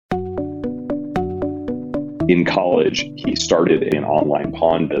In college, he started an online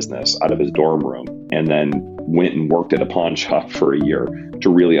pawn business out of his dorm room and then went and worked at a pawn shop for a year to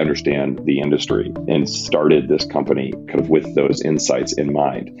really understand the industry and started this company kind of with those insights in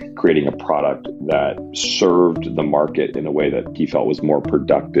mind, creating a product that served the market in a way that he felt was more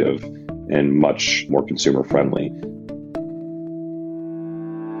productive and much more consumer friendly.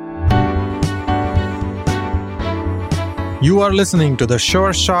 You are listening to The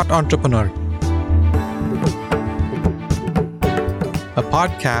Sure Shot Entrepreneur, a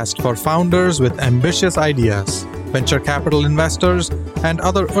podcast for founders with ambitious ideas. Venture capital investors and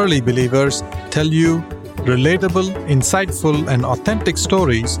other early believers tell you relatable, insightful, and authentic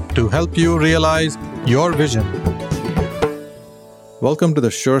stories to help you realize your vision. Welcome to The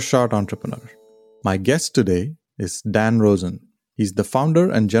Sure Shot Entrepreneur. My guest today is Dan Rosen. He's the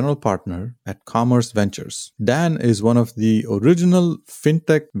founder and general partner at Commerce Ventures. Dan is one of the original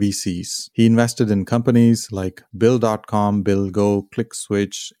fintech VCs. He invested in companies like Bill.com, BillGo,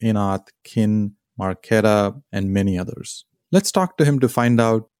 ClickSwitch, Inath, Kin, Marqeta, and many others. Let's talk to him to find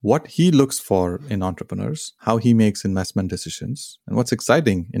out what he looks for in entrepreneurs, how he makes investment decisions, and what's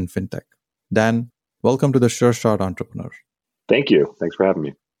exciting in fintech. Dan, welcome to the Sure Shot Entrepreneur. Thank you. Thanks for having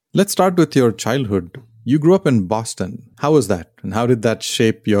me. Let's start with your childhood. You grew up in Boston. How was that? And how did that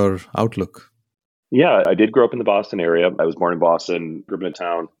shape your outlook? Yeah, I did grow up in the Boston area. I was born in Boston, grew up in a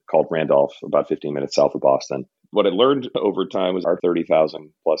town called Randolph, about 15 minutes south of Boston. What I learned over time was our 30,000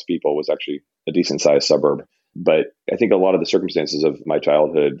 plus people was actually a decent sized suburb. But I think a lot of the circumstances of my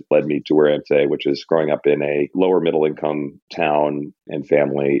childhood led me to where I am today, which is growing up in a lower middle income town and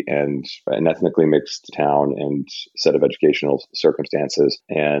family and an ethnically mixed town and set of educational circumstances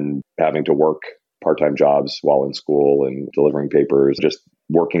and having to work part-time jobs while in school and delivering papers, just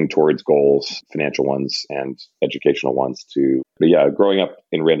working towards goals, financial ones and educational ones But yeah, growing up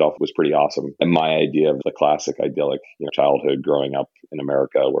in Randolph was pretty awesome. And my idea of the classic idyllic, childhood growing up in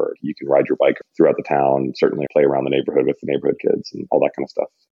America where you can ride your bike throughout the town, certainly play around the neighborhood with the neighborhood kids and all that kind of stuff.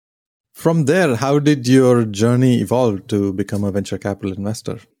 From there, how did your journey evolve to become a venture capital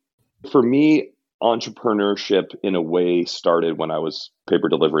investor? For me, entrepreneurship in a way started when I was paper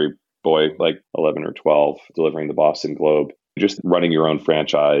delivery boy, like 11 or 12, delivering the Boston Globe. Just running your own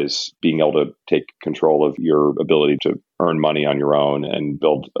franchise, being able to take control of your ability to earn money on your own and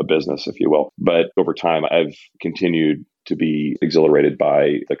build a business, if you will. But over time, I've continued to be exhilarated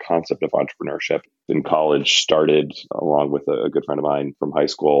by the concept of entrepreneurship. In college, started along with a good friend of mine from high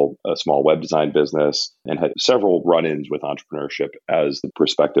school, a small web design business, and had several run-ins with entrepreneurship as the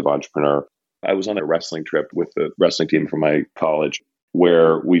prospective entrepreneur. I was on a wrestling trip with the wrestling team from my college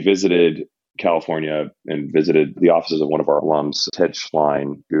where we visited California and visited the offices of one of our alums, Ted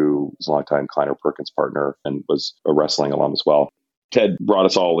Schlein, who was a longtime Kleiner Perkins partner and was a wrestling alum as well. Ted brought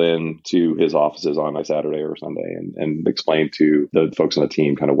us all in to his offices on a Saturday or Sunday and explained to the folks on the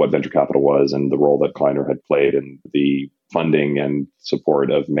team kind of what venture capital was and the role that Kleiner had played in the funding and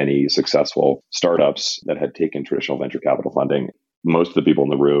support of many successful startups that had taken traditional venture capital funding. Most of the people in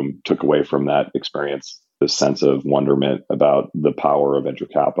the room took away from that experience this sense of wonderment about the power of venture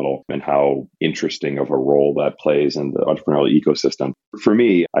capital and how interesting of a role that plays in the entrepreneurial ecosystem. For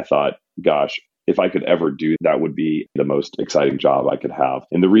me, I thought, gosh, if I could ever do that would be the most exciting job I could have.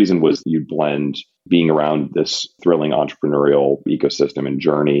 And the reason was you blend being around this thrilling entrepreneurial ecosystem and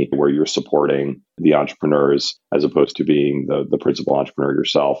journey where you're supporting the entrepreneurs as opposed to being the principal entrepreneur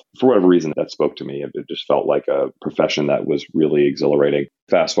yourself. For whatever reason, that spoke to me. It just felt like a profession that was really exhilarating.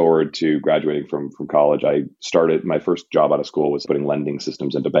 Fast forward to graduating from college, I started my first job out of school was putting lending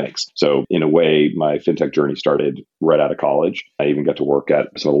systems into banks. So in a way, my fintech journey started right out of college. I even got to work at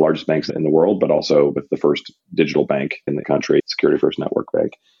some of the largest banks in the world, but also with the first digital bank in the country, Security First Network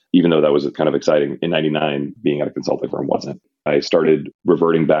Bank. Even though that was kind of exciting, in 99, being at a consulting firm wasn't. I started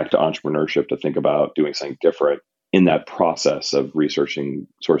reverting back to entrepreneurship to think about doing something different. In that process of researching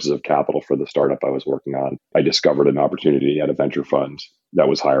sources of capital for the startup I was working on, I discovered an opportunity at a venture fund that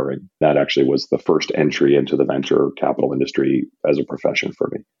was hiring. That actually was the first entry into the venture capital industry as a profession for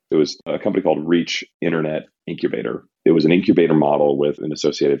me. It was a company called Reach Internet Incubator. It was an incubator model with an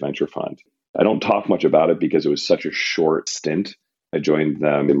associated venture fund. I don't talk much about it because it was such a short stint. I joined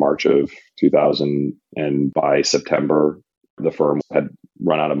them in March of 2000, and by September, the firm had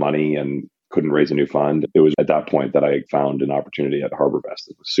run out of money and couldn't raise a new fund. It was at that point that I found an opportunity at HarborVest.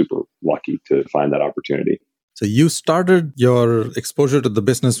 I was super lucky to find that opportunity. So you started your exposure to the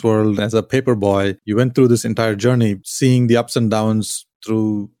business world as a paper boy. You went through this entire journey, seeing the ups and downs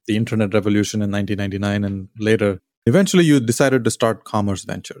through the internet revolution in 1999 and later. Eventually, you decided to start Commerce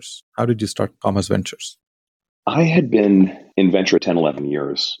Ventures. How did you start Commerce Ventures? I had been in venture 10, 11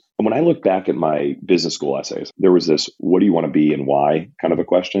 years When I look back at my business school essays, there was this, what do you want to be and why kind of a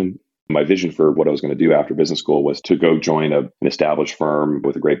question. My vision for what I was going to do after business school was to go join an established firm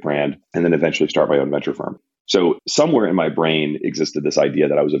with a great brand and then eventually start my own venture firm. So somewhere in my brain existed this idea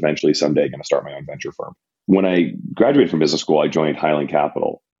that I was eventually someday going to start my own venture firm. When I graduated from business school, I joined Highland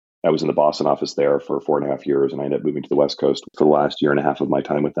Capital. I was in the Boston office there for 4.5 years, and I ended up moving to the West Coast for the last year and a half of my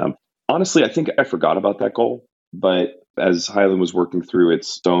time with them. Honestly, I think I forgot about that goal. But as Highland was working through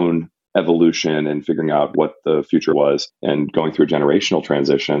its own evolution and figuring out what the future was and going through a generational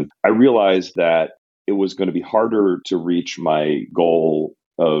transition, I realized that it was going to be harder to reach my goal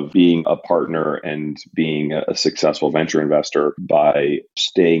of being a partner and being a successful venture investor by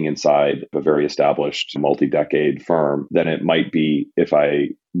staying inside a very established multi-decade firm than it might be if I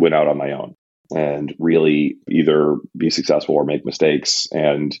went out on my own and really either be successful or make mistakes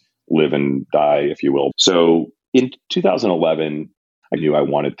and live and die, if you will. So in 2011, I knew I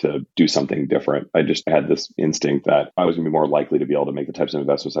wanted to do something different. I just had this instinct that I was going to be more likely to be able to make the types of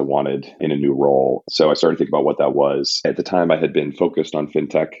investments I wanted in a new role. So I started thinking about what that was. At the time, I had been focused on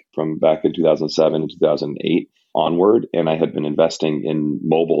fintech from back in 2007 and 2008 onward, and I had been investing in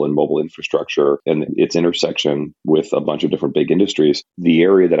mobile and mobile infrastructure and its intersection with a bunch of different big industries. The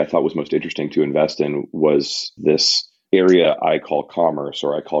area that I thought was most interesting to invest in was this area I call commerce,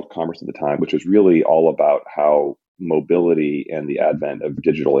 or I called commerce at the time, which was really all about how mobility and the advent of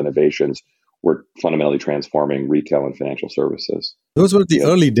digital innovations were fundamentally transforming retail and financial services. Those were the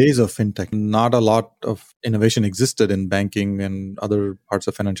early days of fintech. Not a lot of innovation existed in banking and other parts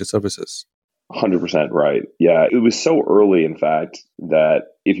of financial services. 100% right. Yeah, it was so early, in fact, that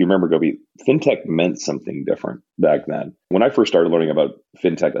if you remember, Gopi, fintech meant something different back then. When I first started learning about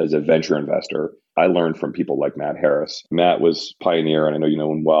fintech as a venture investor, I learned from people like Matt Harris. Matt was pioneer, and I know you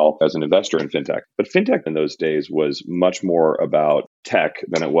know him well, as an investor in fintech. But fintech in those days was much more about tech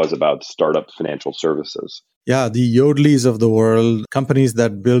than it was about startup financial services. Yeah, the Yodleys of the world, companies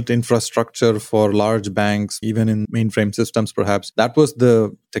that built infrastructure for large banks, even in mainframe systems, perhaps. That was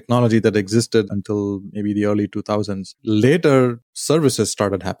the technology that existed until maybe the early 2000s. Later, services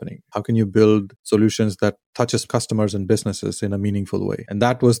started happening. How can you build solutions that touches customers and businesses in a meaningful way? And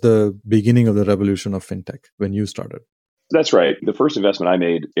that was the beginning of the revolution of fintech when you started. That's right. The first investment I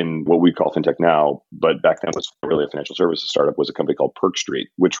made in what we call fintech now, but back then was really a financial services startup, was a company called Perk Street,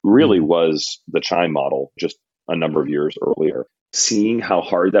 which really was the Chime model just a number of years earlier. Seeing how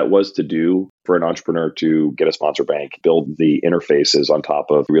hard that was to do for an entrepreneur to get a sponsor bank, build the interfaces on top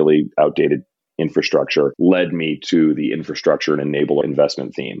of really outdated infrastructure, led me to the infrastructure and enable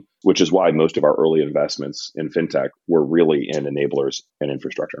investment theme, which is why most of our early investments in fintech were really in enablers and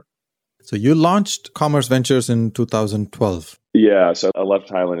infrastructure. So you launched Commerce Ventures in 2012. Yeah, so I left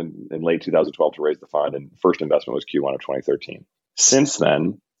Highland in late 2012 to raise the fund, and first investment was Q1 of 2013. Since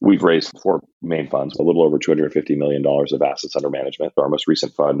then, we've raised 4 main funds, a little over $250 million of assets under management. Our most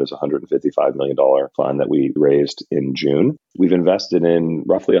recent fund is a $155 million fund that we raised in June. We've invested in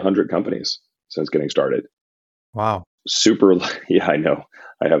roughly 100 companies since getting started. Wow. Super. Yeah, I know.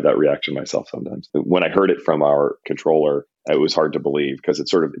 I have that reaction myself sometimes. When I heard it from our controller, it was hard to believe because it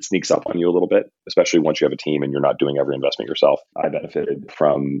sneaks up on you a little bit, especially once you have a team and you're not doing every investment yourself. I benefited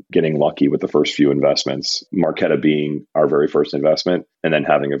from getting lucky with the first few investments, Marqeta being our very first investment, and then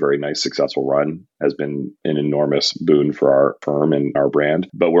having a very nice successful run has been an enormous boon for our firm and our brand.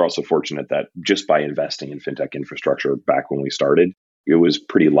 But we're also fortunate that just by investing in fintech infrastructure back when we started, it was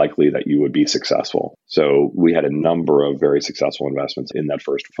pretty likely that you would be successful. So we had a number of very successful investments in that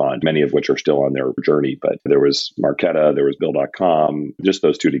first fund, many of which are still on their journey. But there was Marqeta, there was Bill.com. Just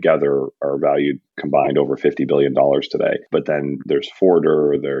those two together are valued combined over $50 billion today. But then there's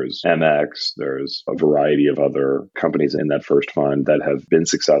Forder, there's MX, there's a variety of other companies in that first fund that have been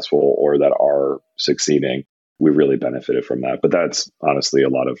successful or that are succeeding. We really benefited from that. But that's honestly a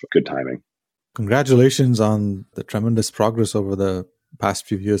lot of good timing. Congratulations on the tremendous progress over the past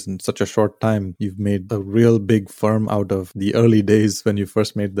few years. In such a short time, you've made a real big firm out of the early days when you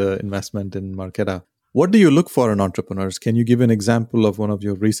first made the investment in Marqeta. What do you look for in entrepreneurs? Can you give an example of one of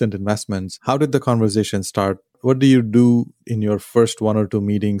your recent investments? How did the conversation start? What do you do in your first 1 or 2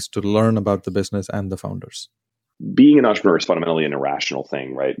 meetings to learn about the business and the founders? Being an entrepreneur is fundamentally an irrational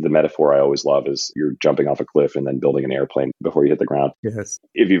thing, right? The metaphor I always love is you're jumping off a cliff and then building an airplane before you hit the ground. Yes.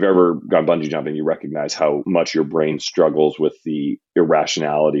 If you've ever gone bungee jumping, you recognize how much your brain struggles with the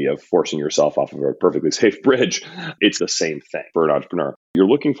irrationality of forcing yourself off of a perfectly safe bridge. It's the same thing for an entrepreneur. You're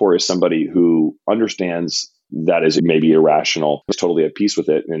looking for is somebody who understands that is maybe irrational, is totally at peace with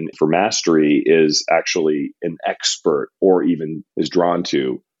it. And for mastery is actually an expert or even is drawn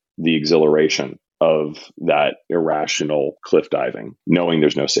to the exhilaration of that irrational cliff diving, knowing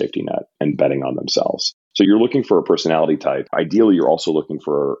there's no safety net and betting on themselves. So you're looking for a personality type. Ideally, you're also looking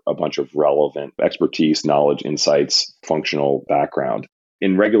for a bunch of relevant expertise, knowledge, insights, functional background.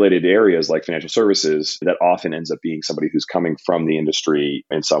 In regulated areas like financial services, that often ends up being somebody who's coming from the industry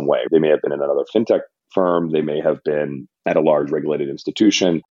in some way. They may have been in another fintech firm. They may have been at a large regulated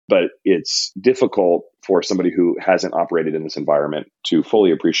institution. But it's difficult for somebody who hasn't operated in this environment to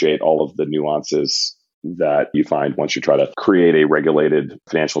fully appreciate all of the nuances that you find once you try to create a regulated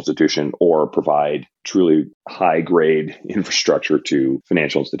financial institution or provide truly high grade infrastructure to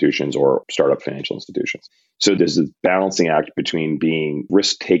financial institutions or startup financial institutions. So there's a balancing act between being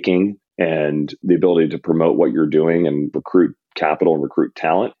risk taking and the ability to promote what you're doing and recruit capital and recruit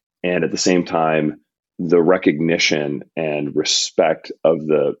talent. And at the same time, the recognition and respect of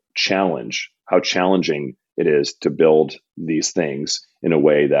the challenge, how challenging it is to build these things in a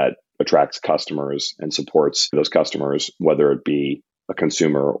way that attracts customers and supports those customers, whether it be a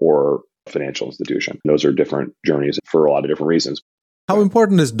consumer or a financial institution. Those are different journeys for a lot of different reasons. How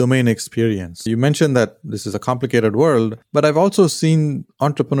important is domain experience? You mentioned that this is a complicated world, but I've also seen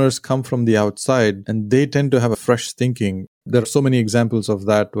entrepreneurs come from the outside and they tend to have a fresh thinking. There are so many examples of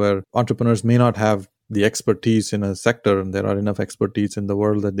that where entrepreneurs may not have the expertise in a sector and there are enough expertise in the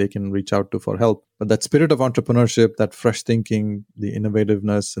world that they can reach out to for help. But that spirit of entrepreneurship, that fresh thinking, the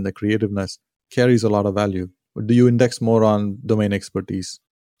innovativeness and the creativeness carries a lot of value. Do you index more on domain expertise?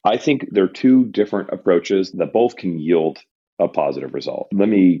 I think there are two different approaches that both can yield a positive result. Let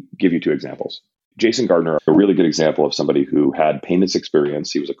me give you two examples. Jason Gardner, a really good example of somebody who had payments experience.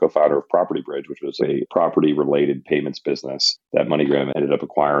 He was a co-founder of Property Bridge, which was a property-related payments business that MoneyGram ended up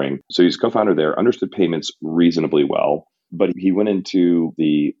acquiring. So he's a co-founder there, understood payments reasonably well, but he went into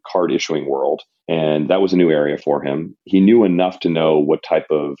the card issuing world, and that was a new area for him. He knew enough to know what type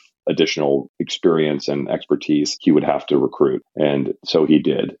of additional experience and expertise he would have to recruit. And so he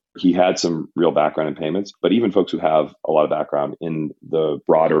did. He had some real background in payments, but even folks who have a lot of background in the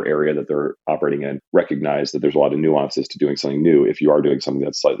broader area that they're operating in recognize that there's a lot of nuances to doing something new if you are doing something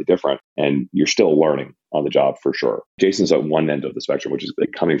that's slightly different, and you're still learning on the job for sure. Jason's at one end of the spectrum, which is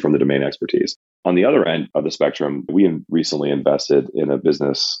coming from the domain expertise. On the other end of the spectrum, we recently invested in a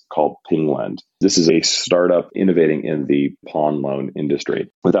business called PingLend. This is a startup innovating in the pawn loan industry.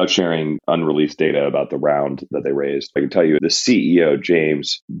 Without sharing unreleased data about the round that they raised, I can tell you the CEO,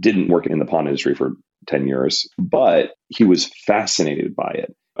 James, didn't work in the pawn industry for 10 years, but he was fascinated by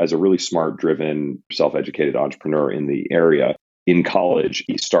it. As a really smart, driven, self-educated entrepreneur in the area, in college,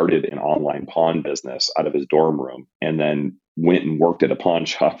 he started an online pawn business out of his dorm room and then went and worked at a pawn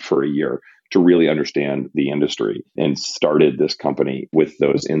shop for a year to really understand the industry and started this company with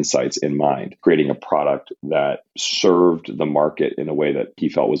those insights in mind, creating a product that served the market in a way that he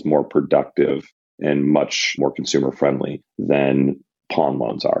felt was more productive and much more consumer friendly than pawn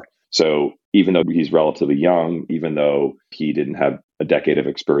loans are. So even though he's relatively young, even though he didn't have a decade of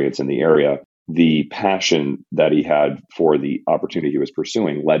experience in the area, the passion that he had for the opportunity he was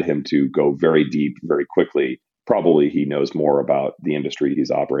pursuing led him to go very deep, very quickly. Probably he knows more about the industry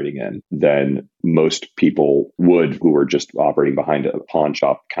he's operating in than most people would who were just operating behind a pawn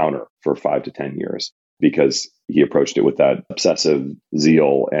shop counter for 5 to 10 years, because he approached it with that obsessive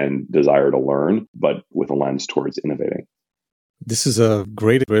zeal and desire to learn, but with a lens towards innovating. This is a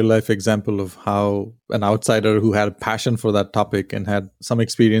great real-life example of how an outsider who had a passion for that topic and had some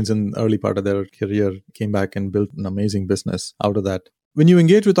experience in the early part of their career came back and built an amazing business out of that. When you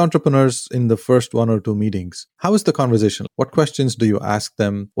engage with entrepreneurs in the first one or two meetings, how is the conversation? What questions do you ask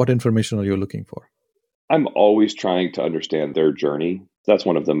them? What information are you looking for? I'm always trying to understand their journey. That's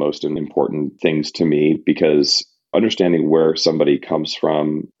one of the most important things to me, because understanding where somebody comes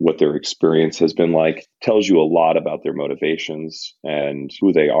from, what their experience has been like, tells you a lot about their motivations and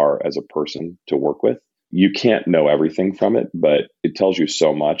who they are as a person to work with. You can't know everything from it, but it tells you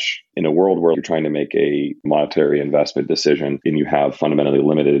so much. In a world where you're trying to make a monetary investment decision and you have fundamentally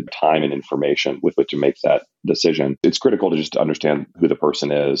limited time and information with which to make that decision, it's critical to just understand who the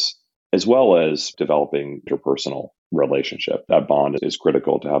person is, as well as developing your personal relationship. That bond is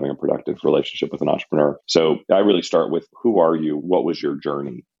critical to having a productive relationship with an entrepreneur. So I really start with, who are you? What was your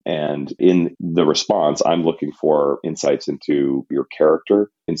journey? And in the response, I'm looking for insights into your character,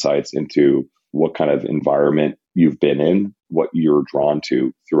 insights into what kind of environment you've been in, what you're drawn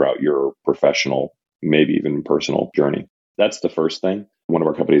to throughout your professional, maybe even personal journey. That's the first thing. One of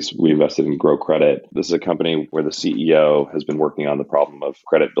our companies, we invested in Grow Credit. This is a company where the CEO has been working on the problem of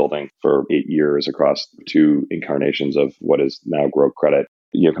credit building for 8 years across 2 incarnations of what is now Grow Credit.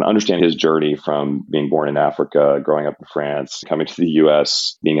 Can understand his journey from being born in Africa, growing up in France, coming to the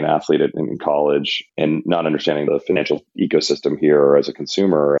US, being an athlete in college, and not understanding the financial ecosystem here as a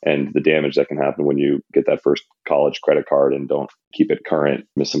consumer and the damage that can happen when you get that first college credit card and don't keep it current,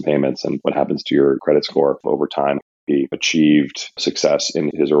 miss some payments, and what happens to your credit score over time. He achieved success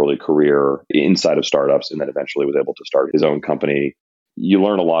in his early career inside of startups and then eventually was able to start his own company. You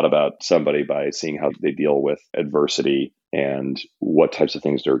learn a lot about somebody by seeing how they deal with adversity and what types of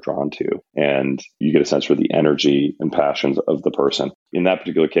things they're drawn to. And you get a sense for the energy and passions of the person. In that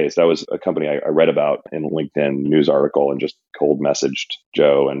particular case, that was a company I read about in a LinkedIn news article and just cold messaged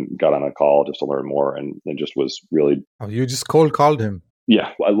Joe and got on a call just to learn more. And it just was really... Oh, you just cold called him.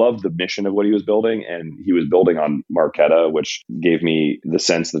 Yeah, I loved the mission of what he was building, and he was building on Marqeta, which gave me the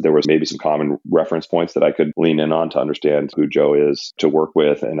sense that there was maybe some common reference points that I could lean in on to understand who Joe is to work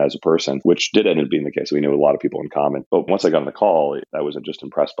with and as a person, which did end up being the case. We knew a lot of people in common. But once I got on the call, I was just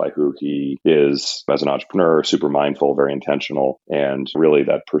impressed by who he is as an entrepreneur, super mindful, very intentional, and really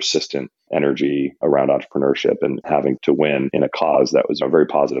that persistent energy around entrepreneurship and having to win in a cause that was a very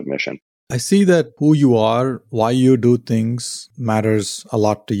positive mission. I see that who you are, why you do things matters a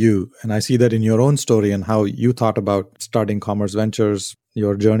lot to you. And I see that in your own story and how you thought about starting Commerce Ventures,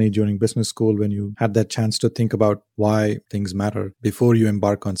 your journey during business school when you had that chance to think about why things matter before you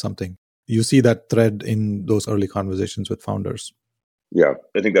embark on something. You see that thread in those early conversations with founders. Yeah,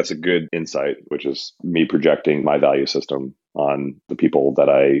 I think that's a good insight, which is me projecting my value system on the people that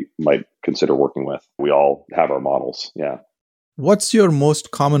I might consider working with. We all have our models. Yeah. What's your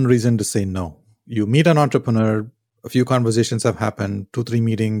most common reason to say no? You meet an entrepreneur, a few conversations have happened, 2-3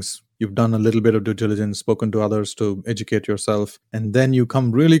 meetings, you've done a little bit of due diligence, spoken to others to educate yourself, and then you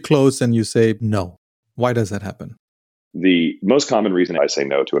come really close and you say no. Why does that happen? The most common reason I say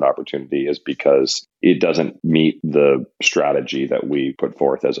no to an opportunity is because it doesn't meet the strategy that we put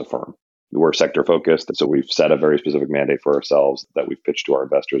forth as a firm. We're sector focused, so we've set a very specific mandate for ourselves that we've pitched to our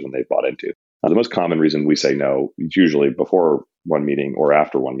investors and they've bought into. The most common reason we say no, usually before one meeting or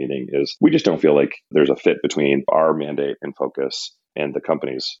after one meeting, is we just don't feel like there's a fit between our mandate and focus and the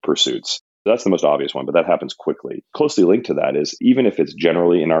company's pursuits. That's the most obvious one, but that happens quickly. Closely linked to that is even if it's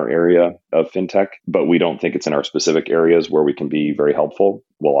generally in our area of fintech, but we don't think it's in our specific areas where we can be very helpful,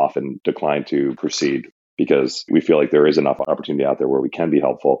 we'll often decline to proceed because we feel like there is enough opportunity out there where we can be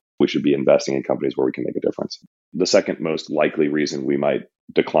helpful. We should be investing in companies where we can make a difference. The second most likely reason we might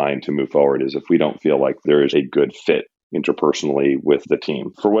decline to move forward is if we don't feel like there is a good fit interpersonally with the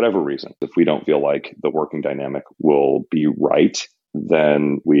team for whatever reason. If we don't feel like the working dynamic will be right,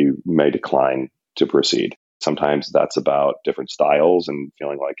 then we may decline to proceed. Sometimes that's about different styles and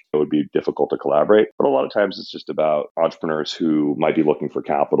feeling like it would be difficult to collaborate. But a lot of times it's just about entrepreneurs who might be looking for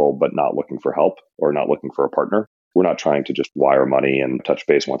capital, but not looking for help or not looking for a partner. We're not trying to just wire money and touch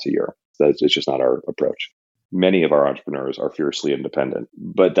base once a year. It's just not our approach. Many of our entrepreneurs are fiercely independent,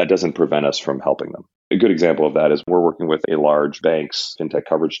 but that doesn't prevent us from helping them. A good example of that is we're working with a large bank's fintech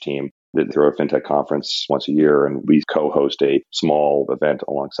coverage team that throw a fintech conference once a year, and we co-host a small event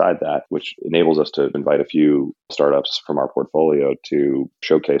alongside that, which enables us to invite a few startups from our portfolio to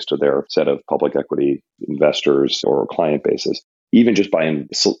showcase to their set of public equity investors or client bases. Even just by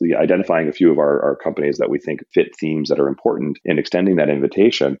identifying a few of our companies that we think fit themes that are important and extending that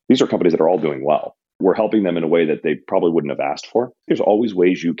invitation, these are companies that are all doing well. We're helping them in a way that they probably wouldn't have asked for. There's always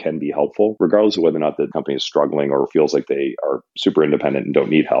ways you can be helpful, regardless of whether or not the company is struggling or feels like they are super independent and don't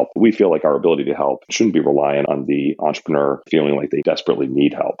need help. We feel like our ability to help shouldn't be reliant on the entrepreneur feeling like they desperately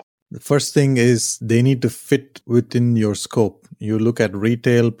need help. The first thing is they need to fit within your scope. You look at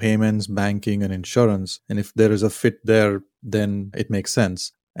retail, payments, banking, and insurance. And if there is a fit there, then it makes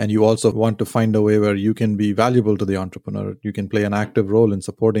sense. And you also want to find a way where you can be valuable to the entrepreneur. You can play an active role in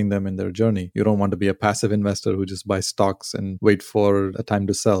supporting them in their journey. You don't want to be a passive investor who just buys stocks and wait for a time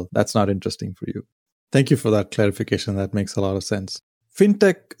to sell. That's not interesting for you. Thank you for that clarification. That makes a lot of sense.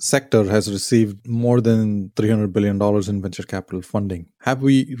 Fintech sector has received more than $300 billion in venture capital funding. Have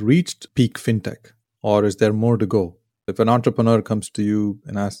we reached peak fintech, or is there more to go? If an entrepreneur comes to you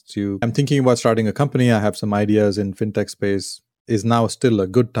and asks you, I'm thinking about starting a company, I have some ideas in fintech space, is now still a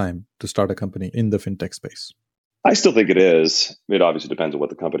good time to start a company in the fintech space? I still think it is. It obviously depends on what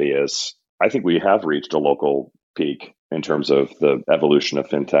the company is. I think we have reached a local peak in terms of the evolution of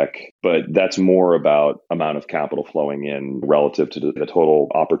fintech, but that's more about amount of capital flowing in relative to the total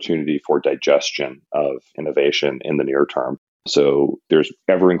opportunity for digestion of innovation in the near term. So there's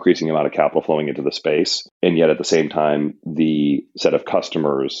ever increasing amount of capital flowing into the space. And yet at the same time, the set of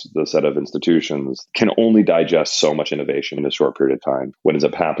customers, the set of institutions can only digest so much innovation in a short period of time. What ends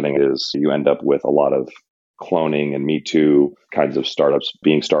up happening is you end up with a lot of cloning and Me Too kinds of startups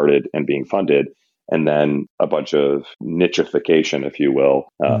being started and being funded. And then a bunch of nichification, if you will,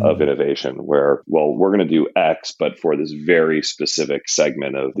 of innovation where, well, we're going to do X, but for this very specific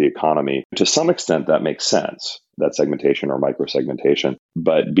segment of the economy. To some extent, that makes sense, that segmentation or micro-segmentation.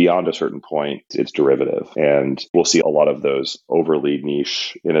 But beyond a certain point, it's derivative. And we'll see a lot of those overly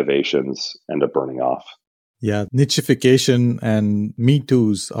niche innovations end up burning off. Yeah, nichification and Me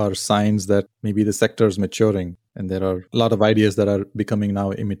Too's are signs that maybe the sector is maturing. And there are a lot of ideas that are becoming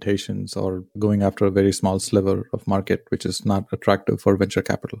now imitations or going after a very small sliver of market, which is not attractive for venture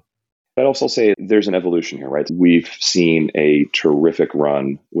capital. I'd also say there's an evolution here, right? We've seen a terrific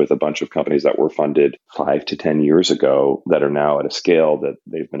run with a bunch of companies that were funded 5 to 10 years ago that are now at a scale that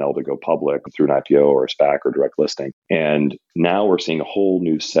they've been able to go public through an IPO or a SPAC or direct listing. And now we're seeing a whole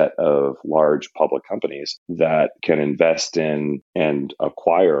new set of large public companies that can invest in and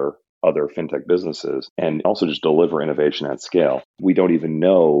acquire other fintech businesses and also just deliver innovation at scale. We don't even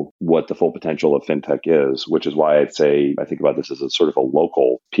know what the full potential of fintech is, which is why I think about this as a sort of a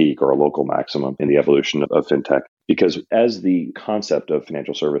local peak or a local maximum in the evolution of fintech. Because as the concept of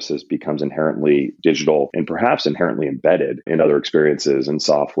financial services becomes inherently digital and perhaps inherently embedded in other experiences and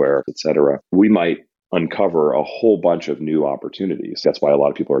software, et cetera, we might uncover a whole bunch of new opportunities. That's why a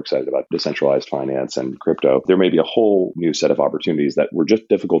lot of people are excited about decentralized finance and crypto. There may be a whole new set of opportunities that were just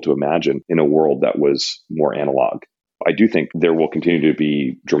difficult to imagine in a world that was more analog. I do think there will continue to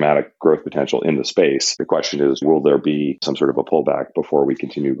be dramatic growth potential in the space. The question is, will there be some sort of a pullback before we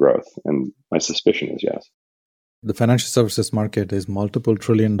continue growth? And my suspicion is yes. The financial services market is multiple $1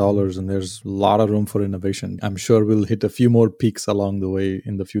 trillion and there's a lot of room for innovation. I'm sure we'll hit a few more peaks along the way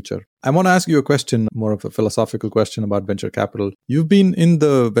in the future. I want to ask you a question, more of a philosophical question about venture capital. You've been in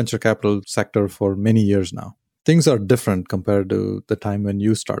the venture capital sector for many years now. Things are different compared to the time when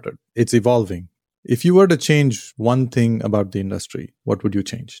you started. It's evolving. If you were to change one thing about the industry, what would you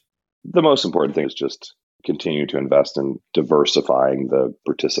change? The most important thing is just continue to invest in diversifying the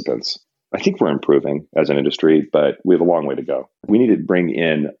participants. I think we're improving as an industry, but we have a long way to go. We need to bring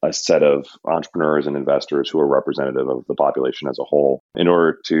in a set of entrepreneurs and investors who are representative of the population as a whole in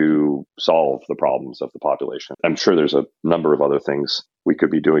order to solve the problems of the population. I'm sure there's a number of other things we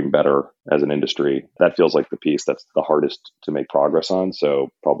could be doing better as an industry. That feels like the piece that's the hardest to make progress on. So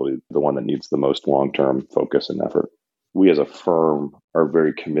probably the one that needs the most long-term focus and effort. We as a firm are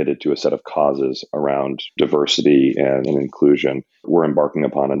very committed to a set of causes around diversity and inclusion. We're embarking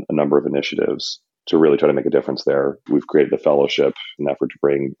upon a number of initiatives to really try to make a difference there. We've created a fellowship in an effort to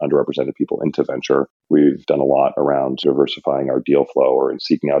bring underrepresented people into venture. We've done a lot around diversifying our deal flow or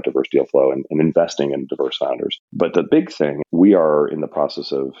seeking out diverse deal flow and investing in diverse founders. But the big thing, we are in the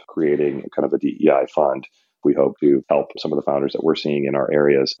process of creating kind of a DEI fund. We hope to help some of the founders that we're seeing in our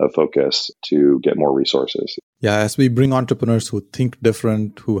areas of focus to get more resources. Yeah, as we bring entrepreneurs who think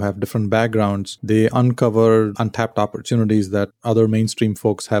different, who have different backgrounds, they uncover untapped opportunities that other mainstream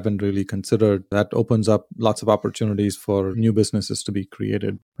folks haven't really considered. That opens up lots of opportunities for new businesses to be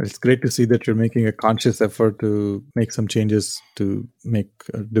created. It's great to see that you're making a conscious effort to make some changes to make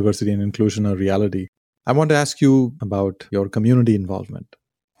diversity and inclusion a reality. I want to ask you about your community involvement.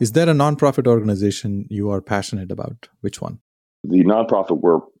 Is there a nonprofit organization you are passionate about? Which one? The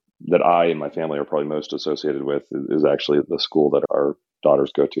nonprofit that I and my family are probably most associated with is actually the school that our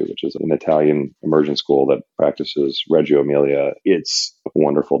daughters go to, which is an Italian immersion school that practices Reggio Emilia. It's a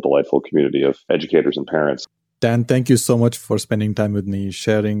wonderful, delightful community of educators and parents. Dan, thank you so much for spending time with me,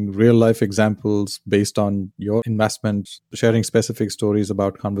 sharing real-life examples based on your investments, sharing specific stories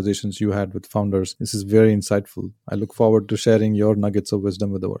about conversations you had with founders. This is very insightful. I look forward to sharing your nuggets of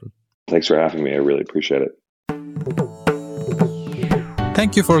wisdom with the world. Thanks for having me. I really appreciate it.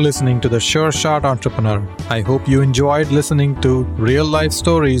 Thank you for listening to The Sure Shot Entrepreneur. I hope you enjoyed listening to real-life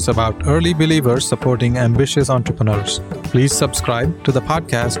stories about early believers supporting ambitious entrepreneurs. Please subscribe to the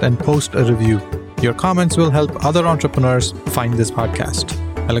podcast and post a review. Your comments will help other entrepreneurs find this podcast.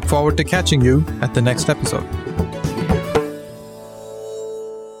 I look forward to catching you at the next episode.